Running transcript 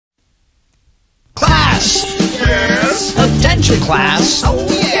Class. Yes. Attention class. Oh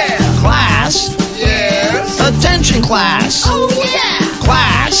yeah. Class. Yes. Attention class. Oh yeah.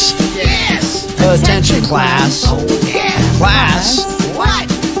 Class. Yes. Attention class. Oh yeah. Class. What?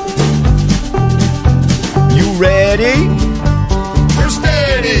 You ready? We're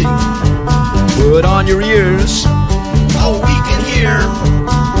steady. Put on your ears. Oh, we can hear.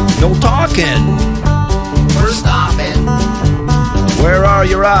 No talking. We're stopping. Where are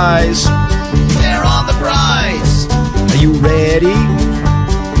your eyes? They're on the prize. Are you ready?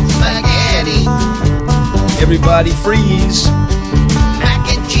 Spaghetti. Everybody freeze. Mac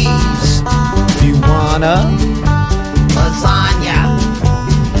and cheese. Do you wanna Lasagna.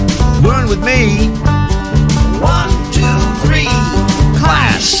 learn with me? 1, 2, 3.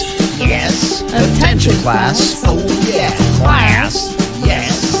 Class. Yes. Attention class. Oh yeah. Class.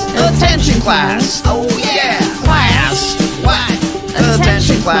 Yes. Attention class. Oh yeah. Class. What?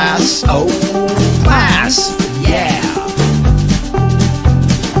 Attention class. Oh. Class. Yeah.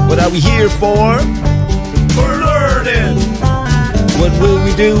 What are we here for? For learning. What will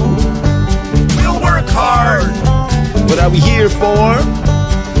we do? We'll work hard. What are we here for?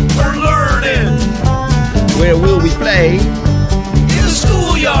 For learning. Where will we play? In the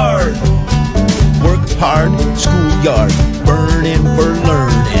schoolyard. Work hard, schoolyard, burning for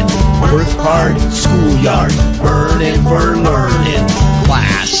learning. Work hard, schoolyard, burning for learning.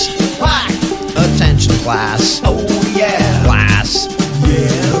 Class. What? Attention class. Oh yeah. Class.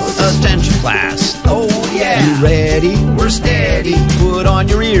 Yes. Attention class. Oh yeah. You ready? We're steady. Put on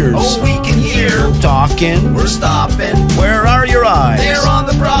your ears. Oh, we can hear. Talking. We're stopping. Where are your eyes? They're on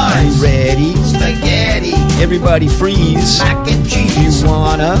the Are prize. you ready? Spaghetti. Everybody freeze. Mac and Do cheese. you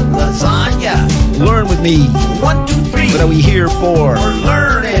wanna Lasagna. learn with me? 1, 2, 3. What are we here for? We're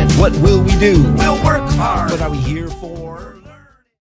learning. What will we do? We'll work hard. What are we here for?